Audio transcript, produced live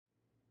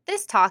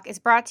This talk is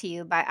brought to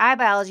you by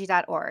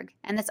iBiology.org,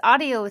 and this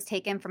audio was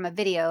taken from a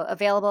video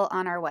available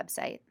on our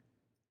website.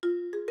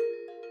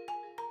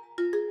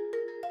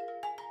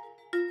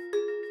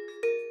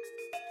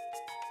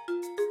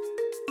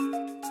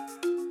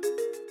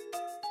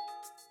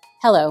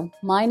 Hello,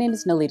 my name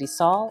is Naledi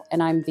Saul,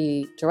 and I'm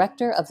the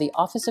Director of the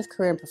Office of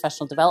Career and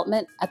Professional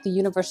Development at the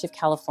University of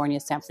California,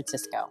 San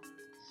Francisco.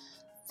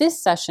 This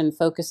session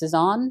focuses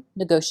on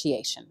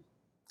negotiation.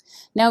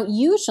 Now,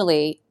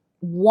 usually,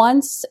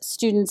 once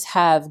students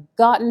have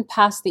gotten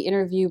past the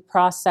interview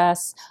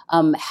process,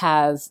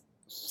 have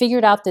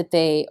figured out that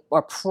they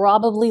are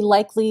probably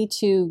likely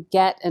to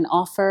get an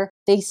offer,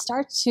 they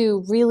start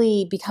to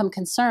really become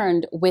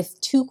concerned with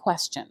two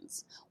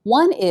questions.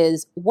 One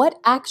is, what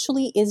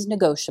actually is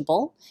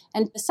negotiable?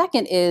 And the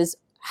second is,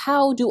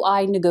 how do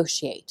I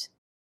negotiate?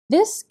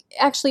 This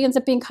actually ends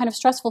up being kind of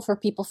stressful for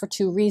people for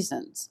two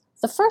reasons.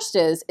 The first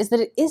is that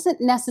it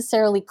isn't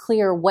necessarily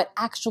clear what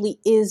actually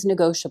is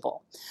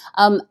negotiable.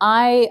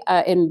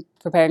 In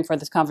preparing for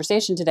this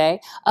conversation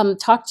today,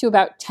 talked to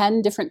about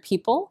 10 different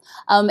people,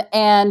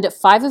 and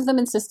 5 of them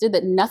insisted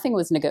that nothing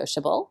was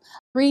negotiable.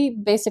 3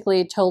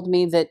 basically told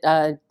me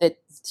that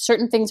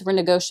certain things were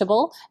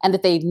negotiable and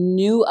that they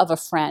knew of a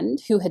friend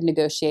who had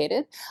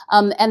negotiated.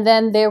 And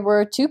then there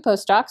were 2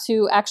 postdocs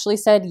who actually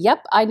said,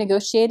 yep, I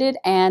negotiated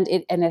and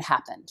it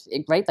happened,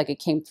 right? Like it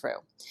came through.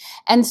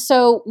 And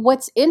so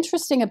what's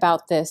interesting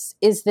about this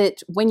is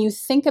that when you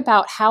think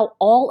about how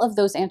all of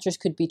those answers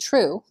could be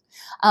true,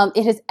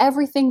 it has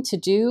everything to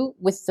do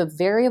with the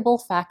variable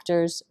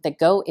factors that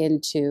go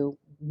into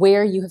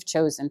where you have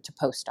chosen to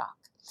postdoc.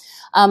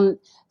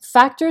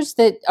 Factors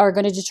that are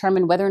going to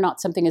determine whether or not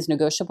something is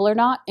negotiable or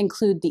not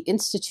include the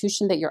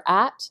institution that you're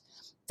at,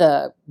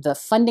 the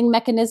funding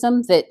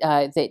mechanism that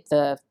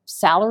the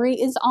salary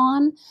is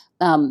on,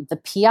 the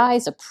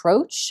PI's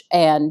approach,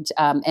 and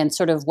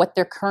sort of what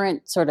their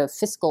current sort of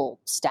fiscal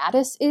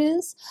status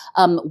is,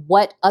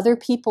 what other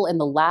people in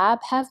the lab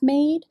have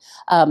made.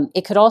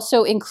 It could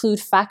also include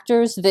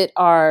factors that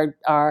are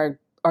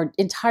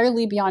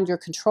entirely beyond your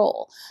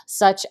control,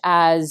 such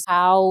as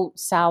how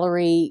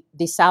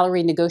the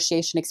salary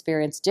negotiation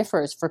experience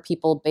differs for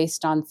people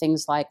based on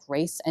things like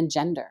race and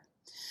gender.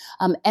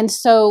 And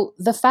so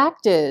the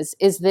fact is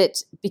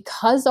that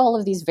because all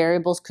of these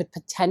variables could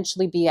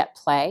potentially be at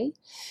play,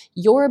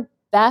 your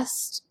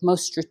best,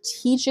 most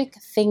strategic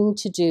thing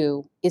to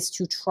do is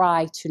to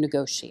try to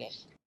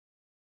negotiate.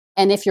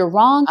 And if you're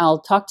wrong, I'll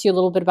talk to you a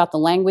little bit about the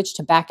language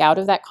to back out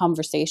of that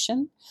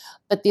conversation.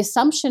 But the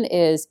assumption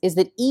is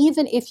that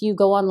even if you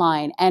go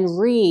online and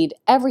read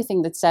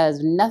everything that says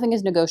nothing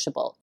is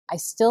negotiable, I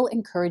still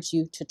encourage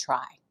you to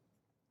try.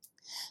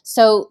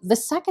 So the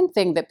second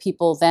thing that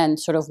people then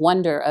sort of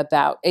wonder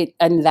about it,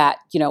 and that,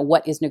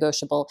 what is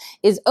negotiable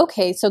is,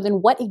 okay, so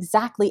then what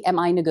exactly am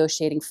I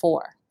negotiating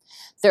for?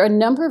 There are a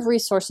number of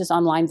resources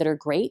online that are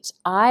great.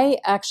 I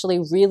actually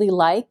really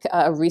like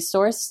a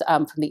resource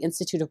from the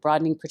Institute of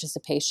Broadening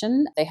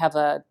Participation. They have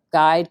a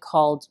guide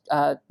called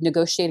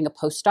Negotiating a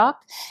Postdoc.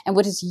 And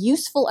what is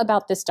useful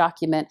about this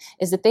document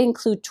is that they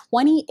include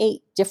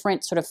 28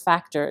 different sort of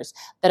factors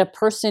that a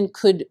person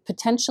could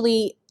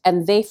potentially,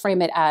 and they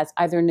frame it as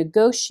either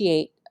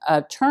negotiate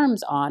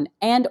terms on,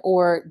 and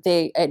or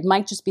it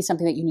might just be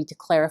something that you need to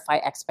clarify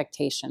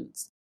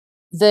expectations.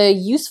 The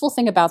useful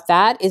thing about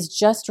that is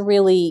just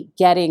really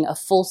getting a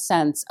full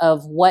sense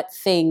of what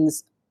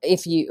things,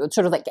 if you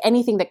sort of like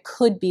anything that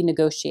could be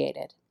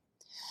negotiated.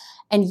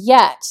 And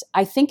yet,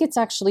 I think it's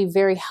actually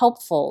very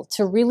helpful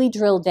to really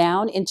drill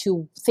down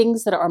into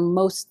things that are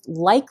most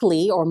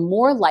likely or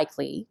more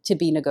likely to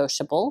be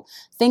negotiable,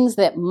 things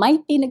that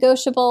might be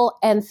negotiable,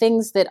 and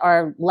things that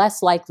are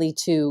less likely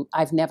to,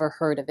 I've never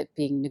heard of it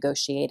being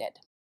negotiated.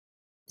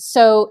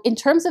 So in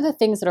terms of the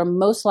things that are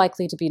most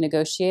likely to be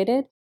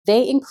negotiated,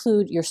 they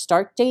include your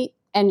start date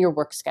and your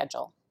work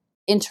schedule.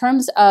 In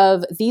terms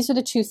of, these are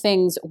the 2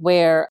 things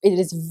where it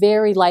is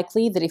very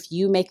likely that if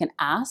you make an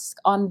ask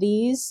on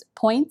these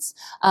points,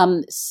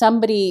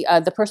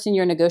 the person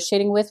you're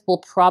negotiating with will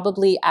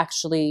probably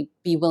actually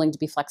be willing to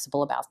be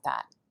flexible about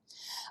that.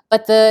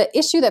 But the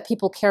issue that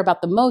people care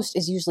about the most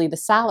is usually the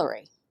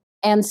salary.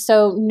 And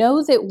so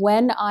know that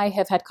when I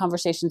have had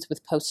conversations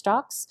with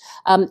postdocs,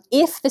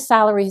 if the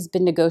salary has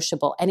been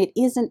negotiable, and it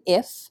is an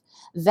if,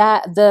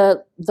 that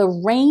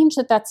the range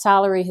that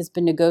salary has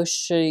been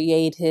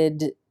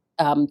negotiated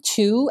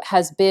to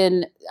has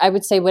been, I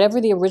would say, whatever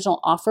the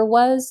original offer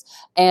was,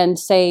 and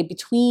say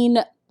between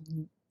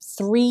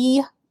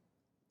 3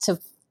 to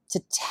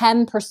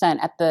 10%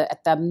 at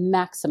the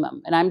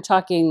maximum. And I'm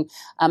talking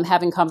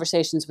having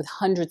conversations with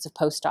hundreds of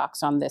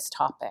postdocs on this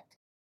topic.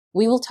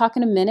 We will talk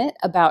in a minute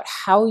about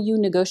how you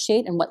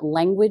negotiate and what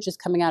language is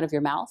coming out of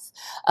your mouth.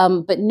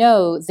 But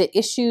know that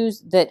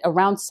issues that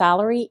around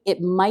salary,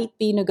 it might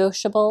be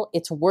negotiable.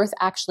 It's worth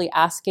actually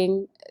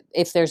asking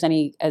if there's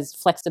any as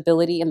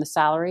flexibility in the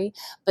salary.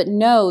 But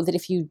know that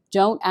if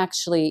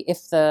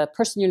the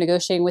person you're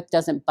negotiating with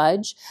doesn't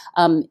budge,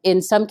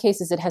 in some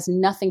cases it has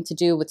nothing to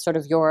do with sort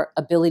of your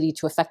ability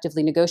to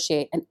effectively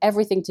negotiate and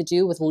everything to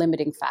do with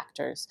limiting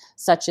factors,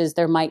 such as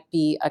there might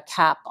be a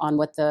cap on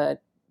what the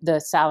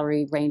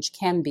salary range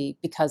can be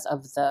because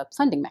of the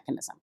funding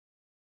mechanism.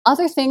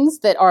 Other things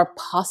that are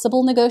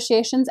possible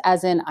negotiations,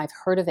 as in I've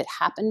heard of it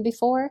happen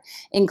before,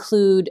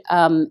 include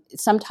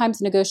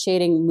sometimes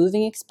negotiating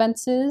moving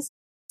expenses,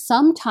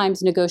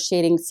 sometimes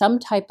negotiating some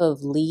type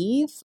of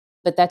leave,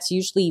 but that's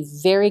usually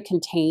very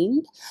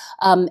contained,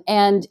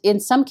 and in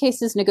some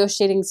cases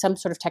negotiating some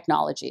sort of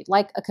technology,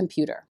 like a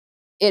computer.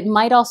 It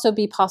might also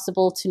be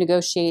possible to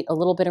negotiate a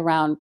little bit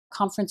around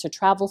conference or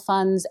travel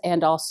funds,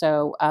 and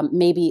also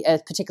maybe a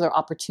particular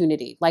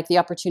opportunity, like the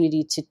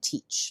opportunity to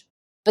teach.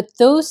 But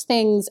those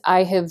things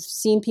I have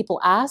seen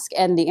people ask,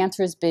 and the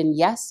answer has been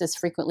yes as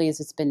frequently as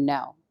it's been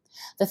no.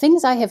 The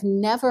things I have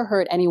never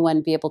heard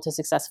anyone be able to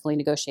successfully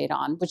negotiate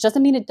on, which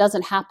doesn't mean it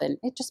doesn't happen,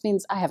 it just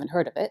means I haven't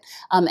heard of it,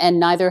 and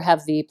neither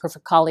have the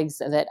perfect colleagues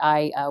that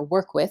I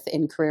work with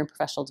in career and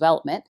professional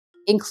development,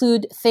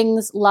 include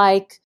things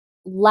like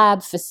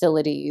lab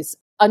facilities,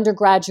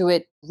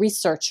 undergraduate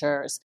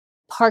researchers,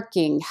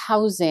 parking,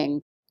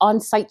 housing,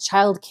 on-site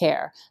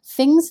childcare,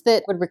 things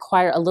that would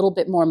require a little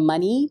bit more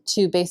money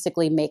to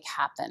basically make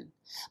happen.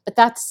 But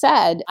that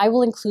said, I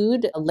will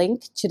include a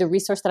link to the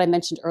resource that I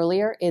mentioned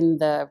earlier in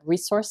the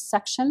resource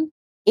section.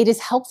 It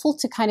is helpful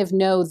to kind of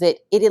know that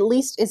it at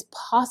least is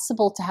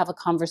possible to have a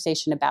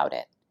conversation about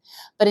it.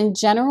 But in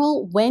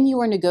general, when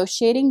you are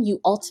negotiating, you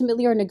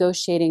ultimately are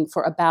negotiating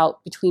for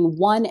about between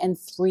 1 and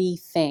 3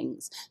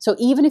 things. So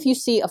even if you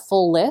see a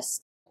full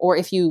list, or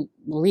if you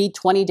read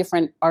 20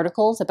 different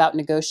articles about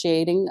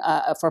negotiating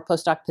for a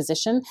postdoc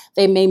position,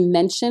 they may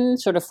mention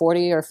sort of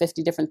 40 or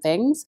 50 different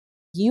things.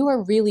 You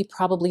are really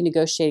probably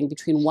negotiating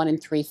between 1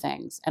 and 3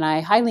 things. And I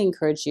highly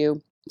encourage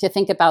you to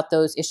think about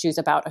those issues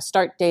about a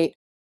start date,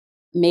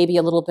 maybe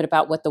a little bit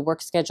about what the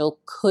work schedule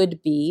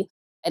could be,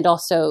 and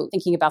also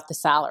thinking about the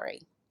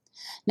salary.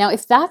 Now,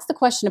 if that's the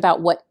question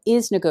about what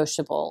is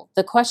negotiable,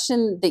 the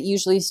question that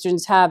usually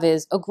students have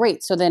is, oh,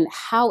 great, so then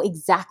how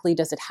exactly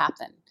does it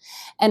happen?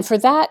 And for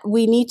that,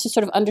 we need to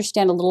sort of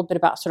understand a little bit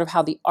about sort of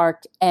how the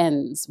arc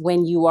ends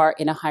when you are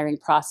in a hiring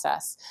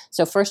process.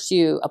 So first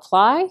you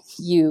apply,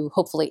 you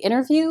hopefully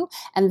interview,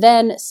 and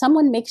then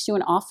someone makes you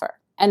an offer.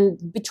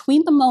 And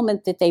between the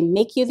moment that they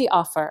make you the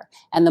offer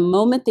and the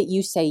moment that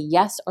you say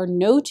yes or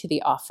no to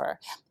the offer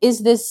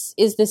is this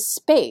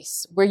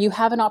space where you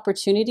have an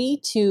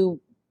opportunity to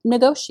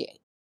negotiate.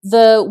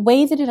 The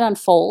way that it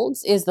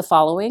unfolds is the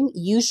following.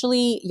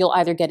 Usually you'll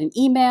either get an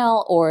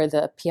email or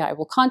the PI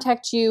will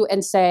contact you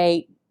and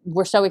say,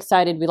 we're so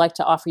excited, we'd like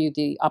to offer you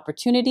the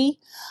opportunity.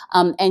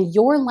 And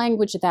your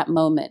language at that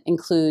moment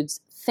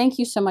includes, thank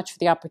you so much for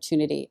the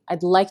opportunity.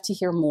 I'd like to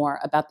hear more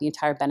about the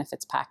entire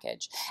benefits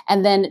package.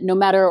 And then no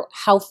matter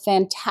how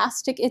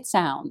fantastic it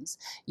sounds,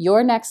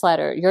 your next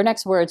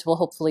words will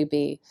hopefully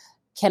be,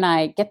 can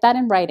I get that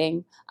in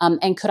writing?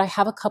 And could I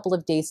have a couple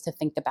of days to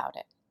think about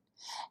it?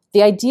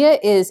 The idea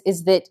is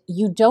that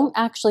you don't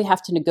actually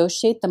have to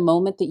negotiate the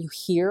moment that you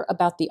hear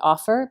about the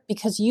offer,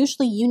 because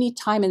usually you need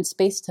time and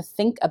space to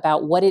think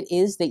about what it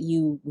is that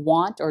you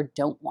want or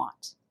don't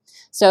want.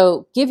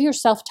 So give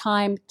yourself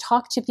time,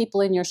 talk to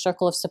people in your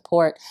circle of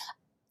support,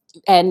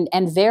 and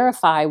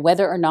verify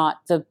whether or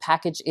not the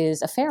package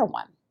is a fair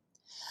one.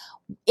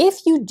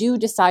 If you do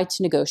decide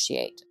to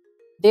negotiate,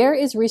 there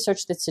is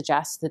research that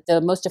suggests that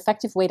the most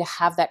effective way to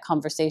have that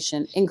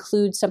conversation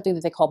includes something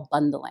that they call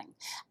bundling,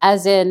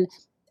 as in,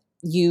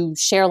 you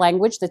share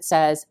language that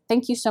says,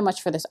 thank you so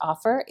much for this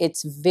offer.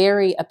 It's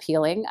very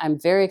appealing. I'm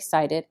very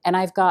excited. And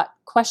I've got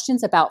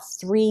questions about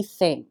 3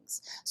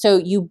 things. So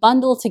you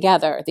bundle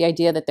together the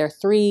idea that there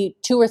are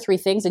 2 or 3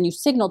 things, and you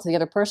signal to the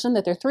other person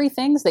that there are 3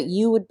 things that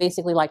you would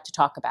basically like to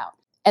talk about.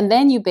 And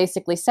then you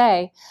basically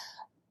say,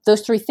 those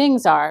 3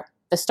 things are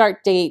the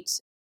start date,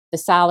 the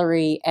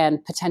salary,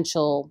 and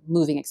potential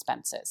moving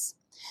expenses.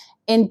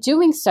 In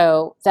doing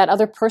so, that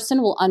other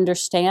person will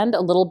understand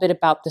a little bit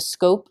about the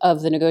scope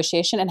of the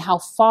negotiation and how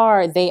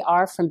far they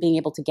are from being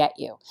able to get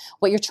you.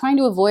 What you're trying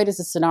to avoid is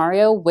a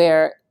scenario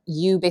where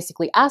you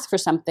basically ask for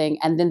something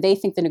and then they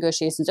think the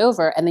negotiation's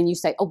over, and then you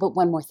say, oh, but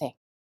one more thing.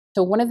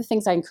 So one of the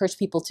things I encourage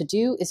people to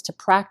do is to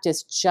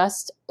practice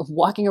just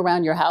walking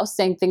around your house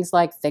saying things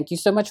like, thank you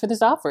so much for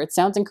this offer. It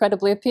sounds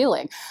incredibly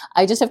appealing.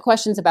 I just have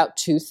questions about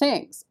 2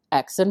 things,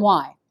 X and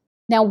Y.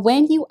 Now,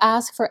 when you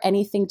ask for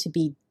anything to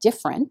be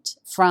different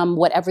from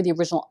whatever the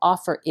original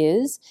offer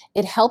is,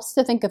 it helps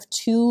to think of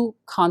 2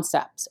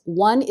 concepts.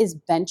 One is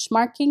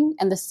benchmarking,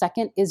 and the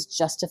second is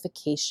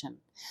justification.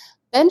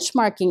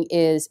 Benchmarking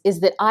is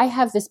that I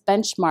have this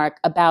benchmark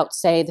about,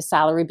 say, the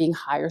salary being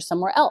higher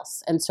somewhere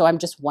else, and so I'm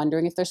just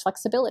wondering if there's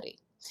flexibility.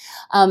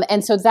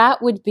 And so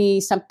that would be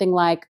something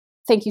like,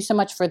 thank you so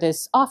much for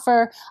this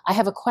offer. I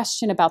have a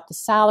question about the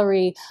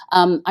salary.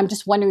 I'm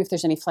just wondering if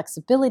there's any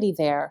flexibility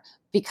there,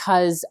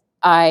 because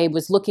I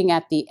was looking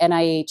at the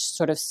NIH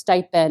sort of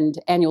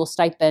annual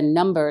stipend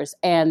numbers,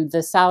 and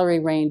the salary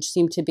range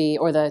seemed to be,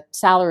 or the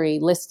salary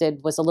listed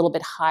was a little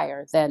bit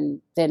higher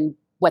than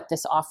what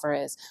this offer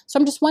is. So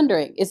I'm just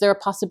wondering, is there a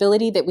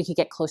possibility that we could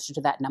get closer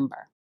to that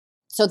number?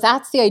 So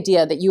that's the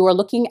idea, that you are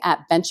looking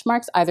at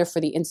benchmarks either for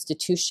the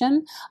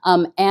institution,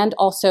 and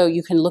also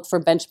you can look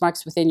for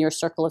benchmarks within your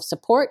circle of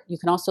support. You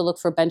can also look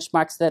for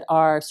benchmarks that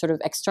are sort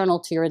of external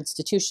to your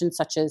institution,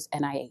 such as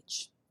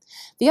NIH.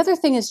 The other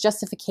thing is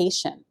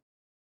justification.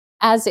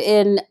 As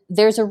in,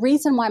 there's a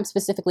reason why I'm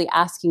specifically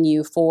asking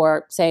you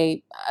for,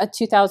 say, a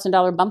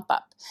 $2,000 bump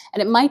up.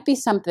 And it might be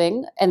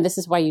something, and this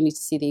is why you need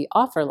to see the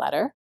offer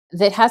letter,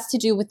 that has to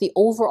do with the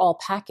overall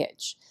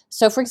package.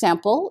 So, for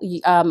example,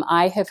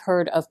 I have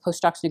heard of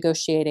postdocs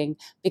negotiating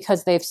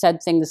because they've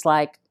said things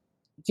like,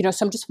 so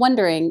I'm just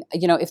wondering,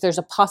 if there's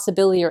a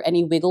possibility or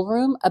any wiggle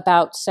room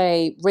about,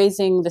 say,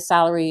 raising the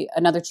salary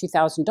another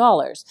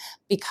 $2,000,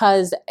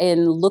 because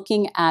in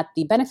looking at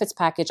the benefits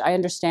package, I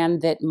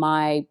understand that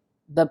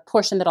the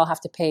portion that I'll have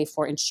to pay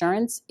for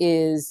insurance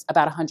is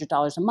about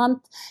 $100 a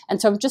month.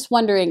 And so I'm just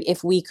wondering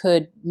if we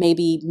could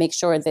maybe make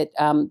sure that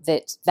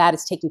that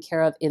is taken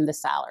care of in the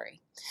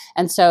salary.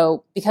 And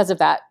so because of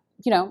that,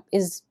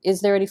 is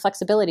there any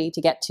flexibility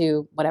to get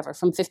to whatever,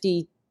 from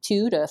 $52,000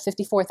 to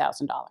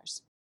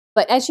 $54,000?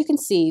 But as you can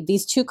see,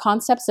 these two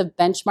concepts of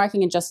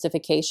benchmarking and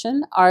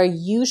justification are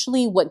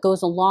usually what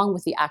goes along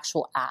with the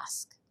actual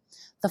ask.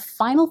 The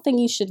final thing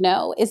you should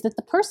know is that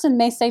the person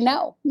may say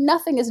no,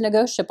 nothing is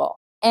negotiable.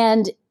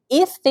 And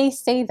if they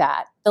say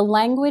that, the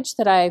language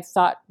that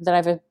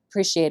I've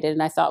appreciated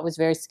and I thought was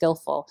very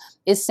skillful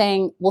is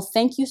saying, well,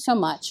 thank you so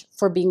much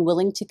for being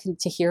willing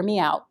to hear me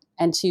out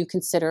and to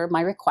consider my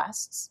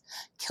requests.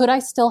 Could I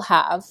still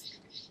have,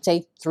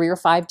 say, 3 or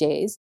 5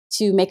 days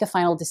to make a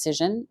final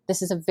decision?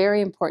 This is a very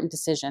important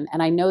decision.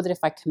 And I know that if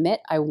I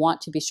commit, I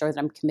want to be sure that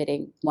I'm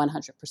committing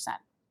 100%.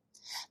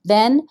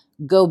 Then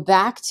go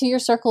back to your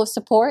circle of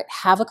support,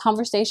 have a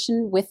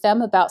conversation with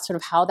them about sort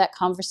of how that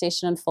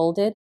conversation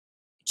unfolded.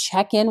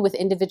 Check in with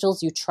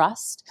individuals you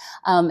trust,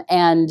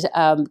 and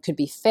could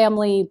be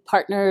family,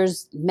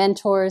 partners,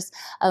 mentors,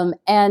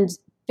 and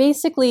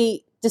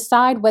basically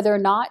decide whether or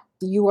not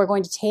you are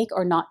going to take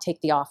or not take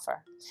the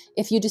offer.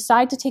 If you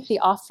decide to take the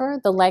offer,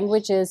 the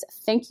language is,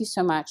 thank you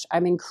so much.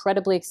 I'm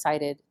incredibly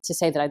excited to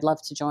say that I'd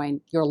love to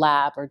join your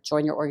lab or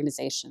join your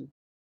organization.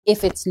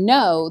 If it's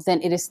no,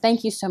 then it is,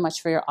 thank you so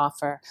much for your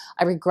offer.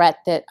 I regret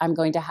that I'm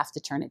going to have to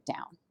turn it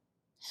down.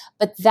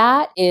 But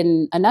that,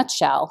 in a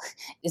nutshell,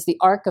 is the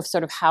arc of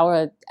sort of how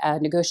a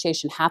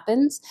negotiation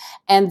happens.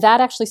 And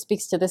that actually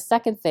speaks to the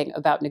second thing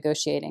about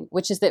negotiating,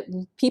 which is that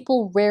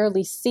people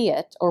rarely see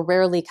it or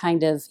rarely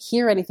kind of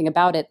hear anything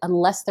about it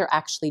unless they're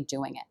actually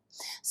doing it.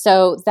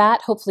 So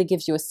that hopefully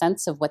gives you a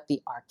sense of what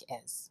the arc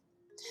is.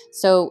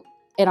 So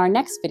in our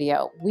next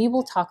video, we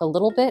will talk a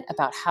little bit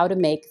about how to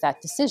make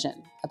that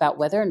decision about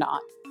whether or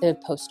not the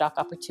postdoc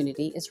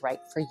opportunity is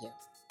right for you.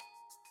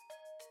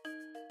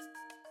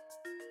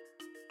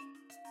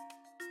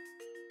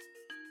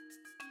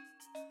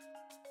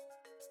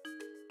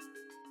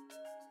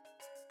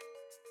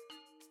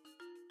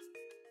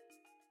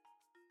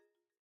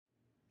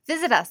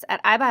 Visit us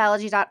at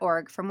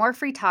iBiology.org for more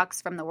free talks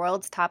from the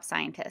world's top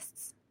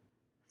scientists.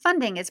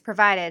 Funding is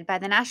provided by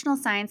the National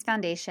Science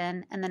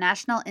Foundation and the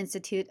National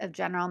Institute of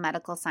General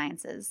Medical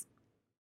Sciences.